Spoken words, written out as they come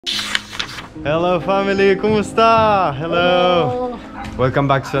Hello family, kumusta? Hello. Welcome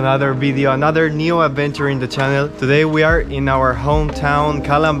back to another video, another new adventure in the channel. Today we are in our hometown,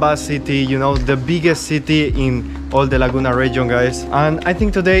 Calamba City, you know, the biggest city in all the Laguna region, guys. And I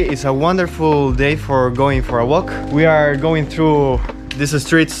think today is a wonderful day for going for a walk. We are going through these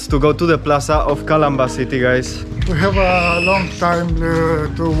streets to go to the plaza of Calamba City, guys. We have a long time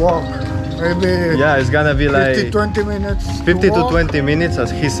to walk. Maybe yeah, it's gonna be like 50-20 minutes. 50 to 20 minutes,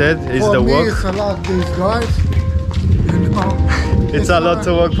 as he said, is the walk. It's a lot, these guys. You know, it's a lot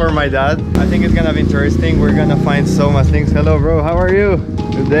to walk for my dad. I think it's gonna be interesting. We're gonna find so much things. Hello, bro. How are you?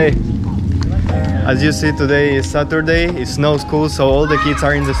 Good day. As you see, today is Saturday. It's no school, so all the kids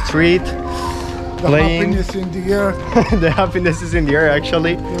are in the street playing. The happiness in the air. The happiness is in the air,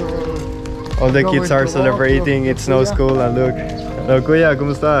 actually. All the kids are celebrating. It's no school, and look. Hello, Kuya.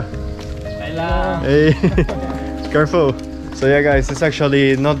 ¿Cómo está? Hey, careful. So yeah, guys, it's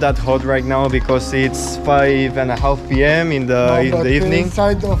actually not that hot right now because it's 5:30 p.m. in the evening.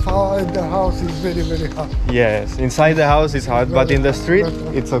 Inside the house is very hot. Yes, inside the house is hot, but in the street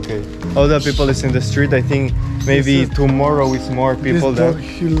it's okay. All the people is in the street. I think maybe tomorrow is more people there.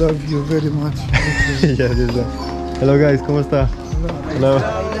 She loves you very much. Yeah, this is hello guys, ¿cómo está? Hello.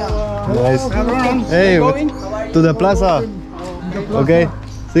 Nice. Hey, to the plaza. Okay.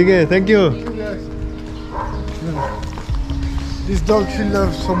 Sigue, thank you. This dog she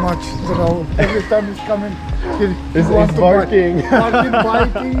loves so much. You know, every time he's coming, he's barking.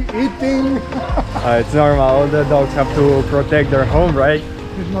 Biting, eating. It's normal. All the dogs have to protect their home, right?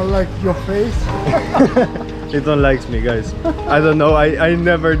 It's not like your face. It don't likes me, guys. I don't know. I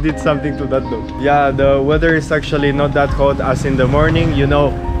never did something to that dog. Yeah, the weather is actually not that hot as in the morning. You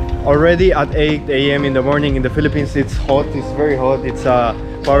know, already at 8 a.m. in the morning in the Philippines, it's hot. It's very hot. It's a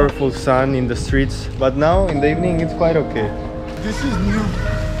powerful sun in the streets, but now in the evening it's quite okay. This is new.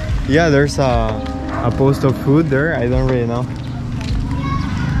 Yeah, there's a post of food there. I don't really know.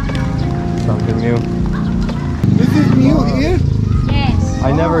 Something new. This is new here? Yes.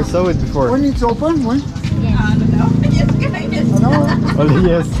 I never saw it before. When it's open? When? Yes. Only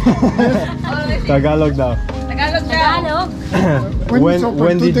yes. Tagalog now. Tagalog.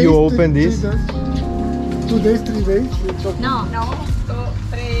 When did you open this? 2 days, 3 days? No.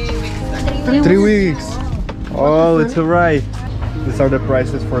 3 weeks. Oh, it's alright. These are the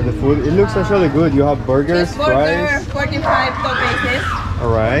prices for the food. It looks actually good. You have burgers, fries. 45 pesos.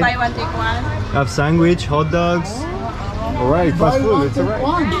 Alright. Buy one, take one. Have sandwich, hot dogs. Alright, fast food. It's alright.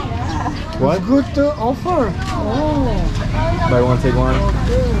 What? Good offer. Oh. Buy one, take one.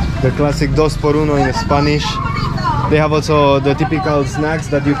 The classic dos por uno in Spanish. They have also the typical snacks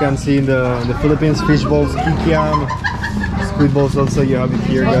that you can see in the Philippines. Fish balls, kikiam, squid balls also. You have it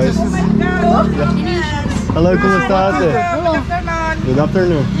here, guys. Yeah. Hello, ¿cómo estás? Good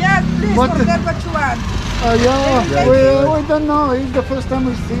afternoon. Yes, please forget what you want. Yeah, we don't know. It's the first time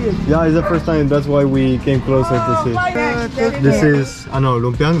we see it. Yeah, it's the first time. That's why we came closer to see. This is, no,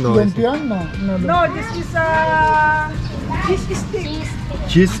 lumpiang? No. Lumpiang? No. No, this is cheese stick.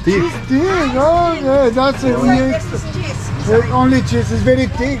 Cheese stick? Cheese stick, oh yeah, that's it. Cheese. Only cheese is very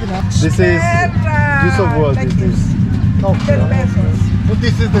thick. No? This is juice of what? Like This is 10 pesos. But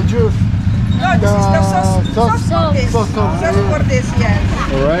this is the juice. No, this is the sauce for this. Sauce. Just for this, yes.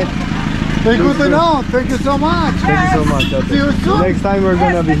 alright. Thank you to know. Thank you so much. Thank you so much. See you soon. Next time we're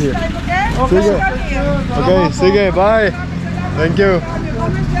gonna be here. Okay? Okay, sige, bye. Thank you.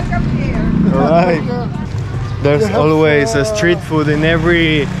 Alright. There's always a street food in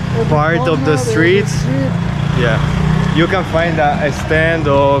every part of the streets. Yeah. You can find a stand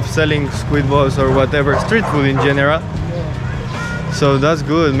of selling squid balls or whatever, street food in general. So that's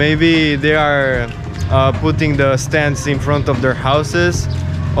good. Maybe they are putting the stands in front of their houses.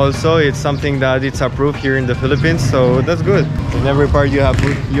 Also, it's something that it's approved here in the Philippines, so that's good. In every part you have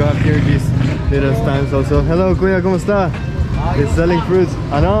food. You have here these little stands also. Hello, Kuya, ¿cómo está? It's selling fruits.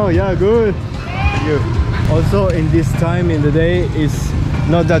 No, yeah, good. Thank you. Also, in this time in the day, it's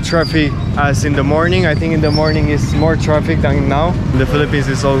not that traffic as in the morning. I think in the morning is more traffic than now. In the Philippines,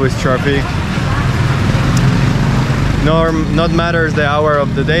 it's always traffic. Not matters the hour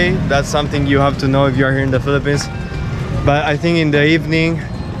of the day. That's something you have to know if you are here in the Philippines. But I think in the evening,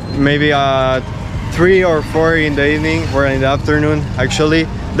 maybe 3 or 4 in the evening or in the afternoon, actually,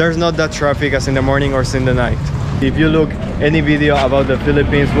 there's not that traffic as in the morning or in the night. If you look any video about the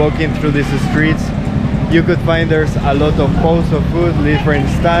Philippines walking through these streets, you could find there's a lot of posts of food, different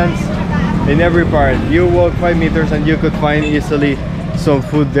stands in every part. You walk 5 meters and you could find easily some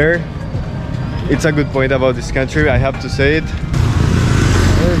food there. It's a good point about this country, I have to say it.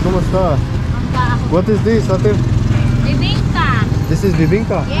 Hey, ¿cómo está? What is this, ate? Bibingka. This is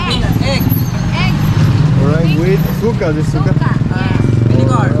bibingka. Yes. Egg. Egg. Alright, with suka. This suka. Suka. Yes.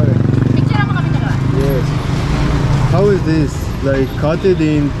 Vinegar. Alright. Picture mo kami dalawa. Yes. How is this? Like cut it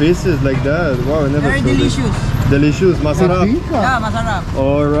in pieces like that? Wow, I never Very saw this. delicious. Delicious, masarap. Bibingka. Yeah, masarap.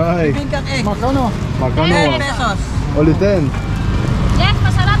 Alright. Bibingkang egg. Makano? 10 Makano. pesos. Only 10. Yes,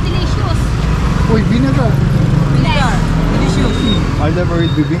 masarap, delicious. Uy, vinegar. Vinegar. Delicious. I never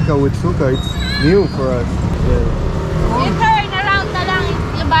eat bibingka with suka. It's new for us. Yeah. You turn around na lang,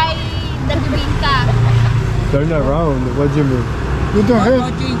 you buy the bibingka. Turn around. What do you mean? You don't No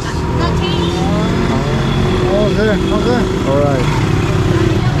have? change. No change. Okay, okay. Alright.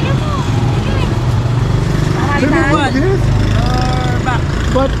 Bigyan mo. Can you What? put this? Or back.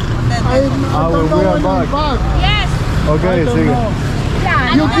 But I when don't we know are when I'm back. back. Yes. Okay, I don't sige. know.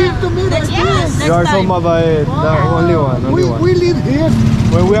 Yeah. You give to me like Yes. this. You are so mabait. No, only one. Only one. We live here.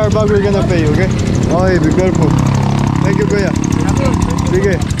 When we are back, we're gonna pay, okay? Okay, be careful. Thank you, Kuya.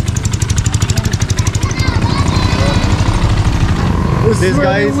 Sige. It's These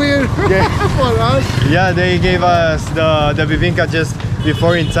very guys- weird Yeah. for us. Yeah, they gave us the bibingka just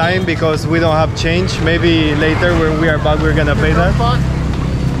before in time because we don't have change. Maybe later when we are back, we're gonna pay that. But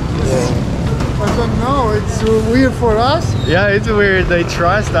I don't know. It's weird for us. Yeah, it's weird. They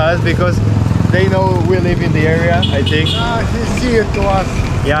trust us because they know we live in the area, I think. He see it to us.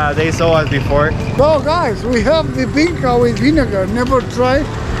 Yeah, they saw us before. So guys, we have bibingka with vinegar. Never tried.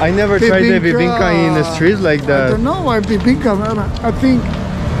 I never tried the bibingka in the streets like I that. don't know why bibingka. I think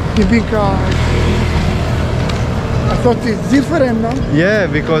bibingka. I thought it's different, no? Yeah,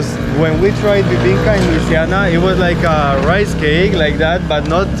 because when we tried bibingka in Louisiana, it was like a rice cake like that, but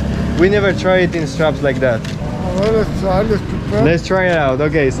not. We never tried it in straps like that. Well, let's try. Let's prepare. Let's try it out.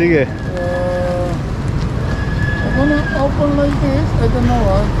 Okay, sige. I'm gonna open like this. I don't know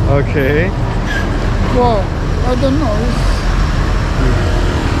why. Okay. Wow. I don't know.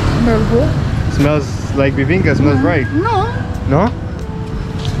 It smells good. Smells like bibingka. Smells right. No. No?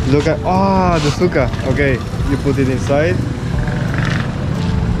 Look at the suka. Okay, you put it inside.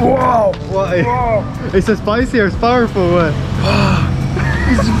 Wow! What? Wow. It's a spicy or it's powerful. What?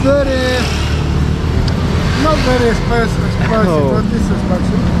 It's very, not very spicy, Oh. but this is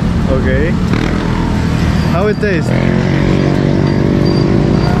spicy. Okay. How it tastes?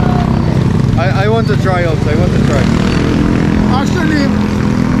 I want to try also. I want to try. Actually,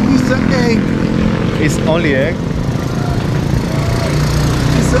 it's an egg. It's only egg.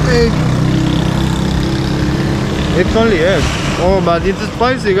 It's an egg. It's only egg. Oh, but it's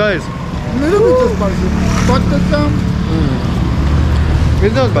spicy, guys. Little bit spicy, but the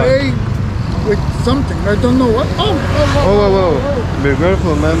It's not bad. egg with something. I don't know what. Oh, Whoa. Be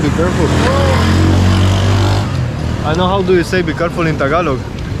careful, man. Be careful. I know how do you say be careful in Tagalog.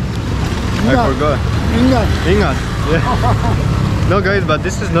 I Ingat. forgot. Ingat. Ingat. Yeah. No, guys, but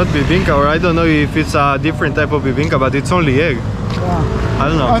this is not bibingka, or I don't know if it's a different type of bibingka, but it's only egg. Yeah. I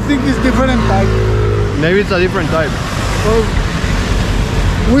don't I know. think it's different type. Maybe it's a different type. So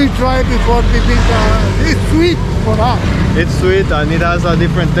we tried before bibingka. It's sweet for us. It's sweet and it has a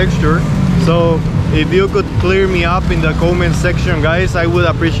different texture. So if you could clear me up in the comment section, guys, I would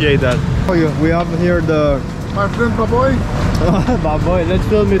appreciate that. Oh, yeah, we have here the My friend Baboy. baboy. Let's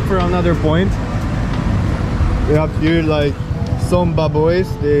film it for another point. We have here like some baboys.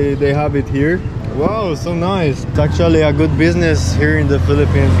 They have it here. Wow, so nice. It's actually a good business here in the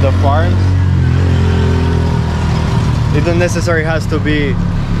Philippines, the farms. It don't necessarily has to be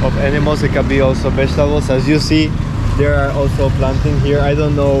of animals, it can be also vegetables. As you see, they are also planting here. I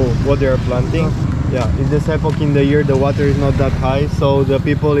don't know what they are planting. Yeah, in this epoch in the year, the water is not that high, so the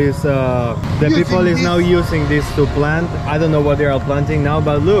people is now using this to plant. I don't know what they are planting now,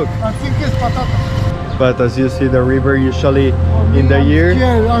 but look. I think it's patata. But as you see, the river usually in the year.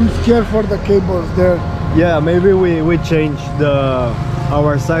 I'm scared for the cables there. Yeah, maybe we change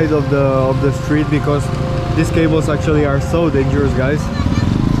our side of the street because these cables actually are so dangerous, guys.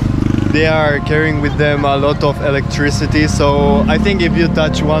 They are carrying with them a lot of electricity, so I think if you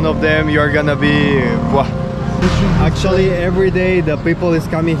touch one of them, you're gonna be actually every day the people is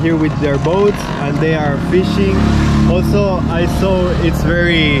coming here with their boats and they are fishing. Also, I saw it's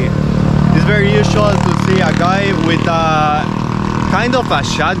very usual to see a guy with a kind of a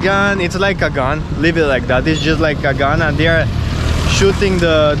shotgun. It's like a gun, leave it like that. It's just like a gun, and they are shooting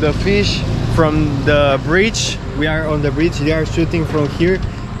the fish from the bridge. We are on the bridge. They are shooting from here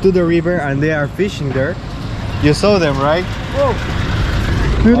to the river and they are fishing there. You saw them, right?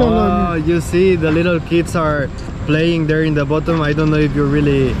 Oh, you see the little kids are playing there in the bottom. I don't know if you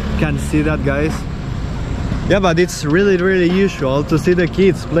really can see that, guys. Yeah, but it's really usual to see the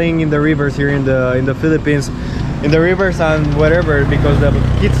kids playing in the rivers here in the Philippines. in the rivers and wherever, because the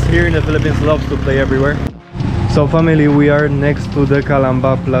kids here in the Philippines love to play everywhere. So family, we are next to the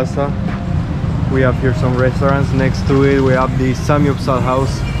Calamba Plaza. We have here some restaurants. Next to it we have the Samyupsal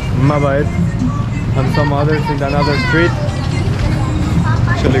house, Mamatid, and some others in another street.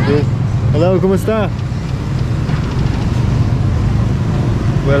 Actually good. Hello, kumusta?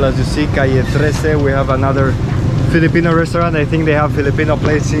 Well, as you see, Calle 13, we have another Filipino restaurant. I think they have Filipino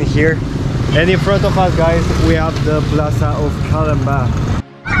place in here. And in front of us, guys, we have the Plaza of Calamba.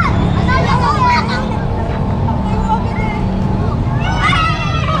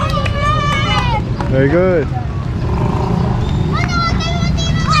 Very good.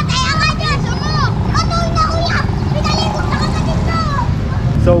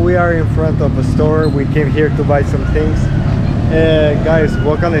 So we are in front of a store. We came here to buy some things. Guys,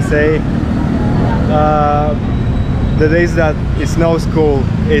 what can I say? The days that it's no school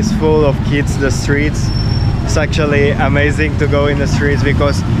is full of kids, the streets. It's actually amazing to go in the streets,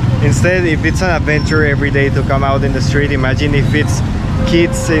 because instead, if it's an adventure every day to come out in the street, imagine if it's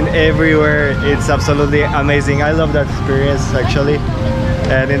kids in everywhere. It's absolutely amazing. I love that experience actually,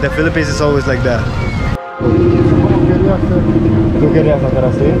 and in the Philippines it's always like that.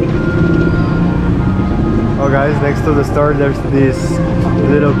 Oh guys, next to the store there's this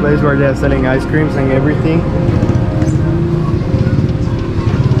little place where they're selling ice creams and everything.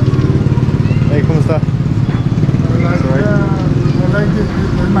 Hey, ¿cómo está? I like this.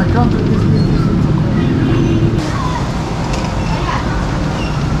 In my country, this business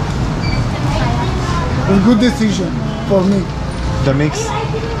is a good decision for me. The mix.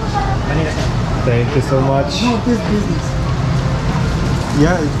 Thank you so much. No, this business.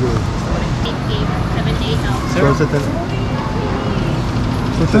 Yeah, it's good.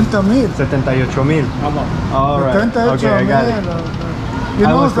 70,000. 78,000. Alright, okay, I got it. You I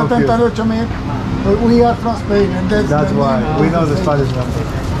know, was confused. 78,000. We are from Spain, and That's the why name. we know the Spanish number.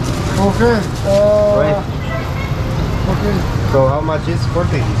 Okay. Right. Okay. So how much is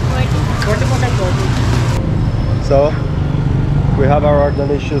 40? 40%. So we have our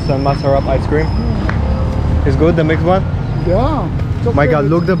delicious and masarap ice cream. It's good, the mixed one. Yeah. it's My okay. God,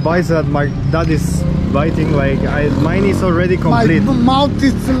 look the bites that my dad is biting. Like mine is already complete. My mouth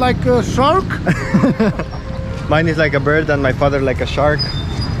is like a shark. Mine is like a bird and my father like a shark.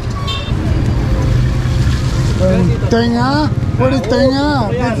 Tenga. What is tenga?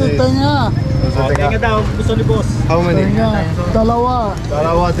 This is tenga. Tenga daw, gusto ni boss. How many? Tenga. Dalawa.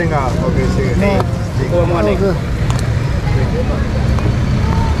 Dalawa tinga. Okay, sige. Kuha mo Okay.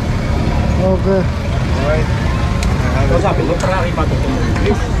 Okay. Alright. So sabi ko, para kayo patutulog.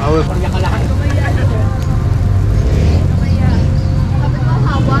 I will. Pagya ka lahat.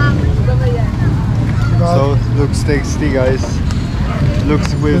 So looks tasty, guys. Looks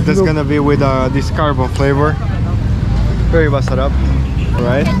with that's gonna be with this carbon flavor. Very masarap,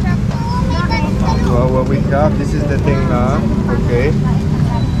 right? Well, what we have, this is the thing now. Okay.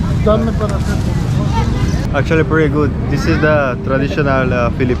 Dame para hacer. Actually, pretty good. This is the traditional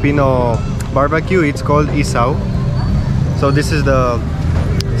Filipino barbecue. It's called isaw. So this is the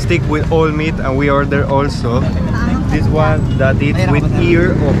stick with all meat, and we order also this one that is with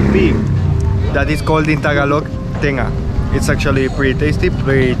ear of pig. That is called in Tagalog tenga. It's actually pretty tasty,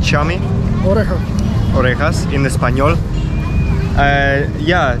 pretty chummy. Oreja. Orejas in Espanol.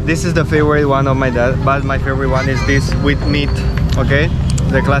 Yeah, this is the favorite one of my dad, but my favorite one is this with meat. Okay,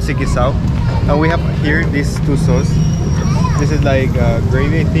 the classic isaw. And we have here these two sauce. This is like a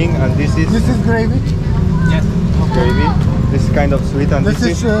gravy thing, and this is gravy. Yes. gravy. This is kind of sweet, and This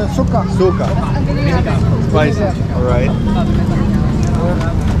is suka. suka. Spicy. Alright.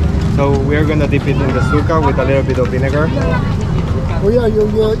 So we are gonna dip it in the suka with a little bit of vinegar. Oh yeah, you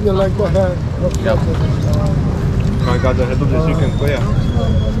like the hair. Yeah. I got the head of the chicken. Oh yeah.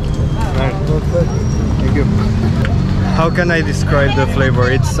 Nice. Thank you. How can I describe the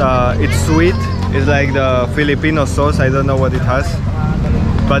flavor? It's sweet. It's like the Filipino sauce. I don't know what it has,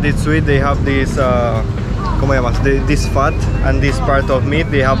 but it's sweet. They have this ¿cómo llamas? This fat and this part of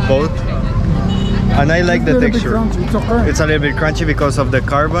meat. They have both, and I like the texture. It's okay. It's a little bit crunchy because of the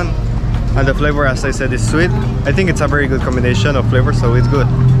carbon, and the flavor, as I said, is sweet. I think it's a very good combination of flavors, so it's good.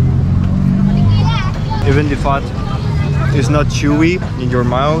 Even the fat is not chewy in your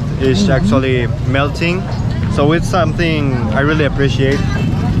mouth. It's actually melting. So it's something I really appreciate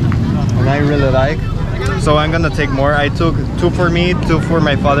and I really like. So I'm gonna take more. I took 2 for me, 2 for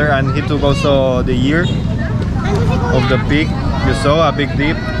my father, and he took also the ear of the pig. You saw a big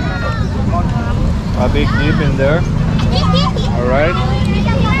dip. A big dip in there. Alright.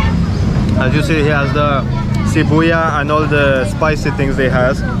 As you see, he has the cibuya and all the spicy things they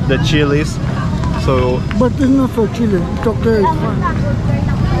has, the chilies. So so But it's not so chilly. It's okay. It's fine.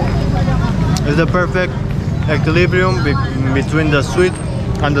 it's the perfect equilibrium between the sweet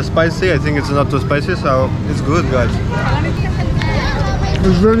and the spicy. I think it's not too spicy, so it's good, guys.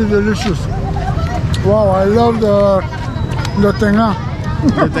 It's very delicious. Wow, I love the tenga.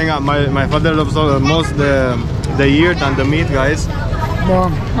 I think my father loves most the ear than the meat, guys.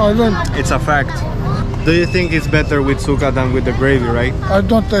 I don't. It's a fact. Do you think it's better with suka than with the gravy, right? I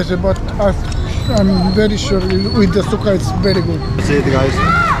don't taste it, but I'm very sure with the suka it's very good. That's it, guys.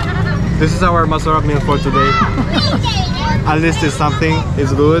 This is our masarap meal for today. At least it's something.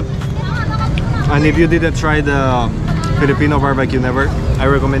 It's good. And if you didn't try the Filipino barbecue never, I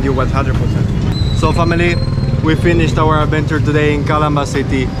recommend you 100%. So family, we finished our adventure today in Calamba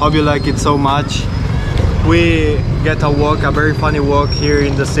City. Hope you like it so much. We get a walk, a very funny walk here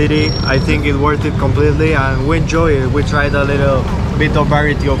in the city. I think it's worth it completely and we enjoy it. We tried a little bit of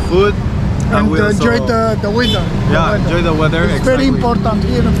variety of food. And we also, enjoy the weather. Yeah, enjoy the weather. It's very important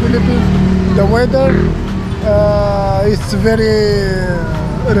here in Philippines. The weather is very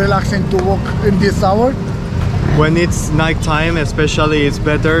relaxing to walk in this hour. When it's night time especially, it's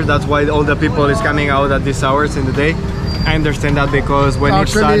better. That's why all the people is coming out at these hours in the day. I understand that because when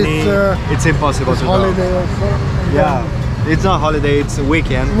Actually, it's sunny, it's impossible to holiday go. also. Yeah, it's not holiday, it's a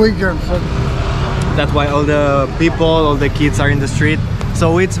weekend. So That's why all the people, all the kids are in the street.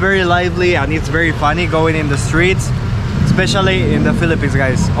 So it's very lively and it's very funny going in the streets, especially in the Philippines,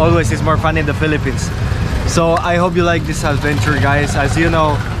 guys. Always it's more fun in the Philippines. So I hope you like this adventure, guys. As you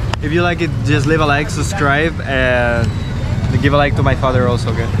know, if you like it, just leave a like, subscribe, and give a like to my father also,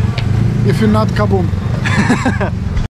 okay? if you're not, kaboom.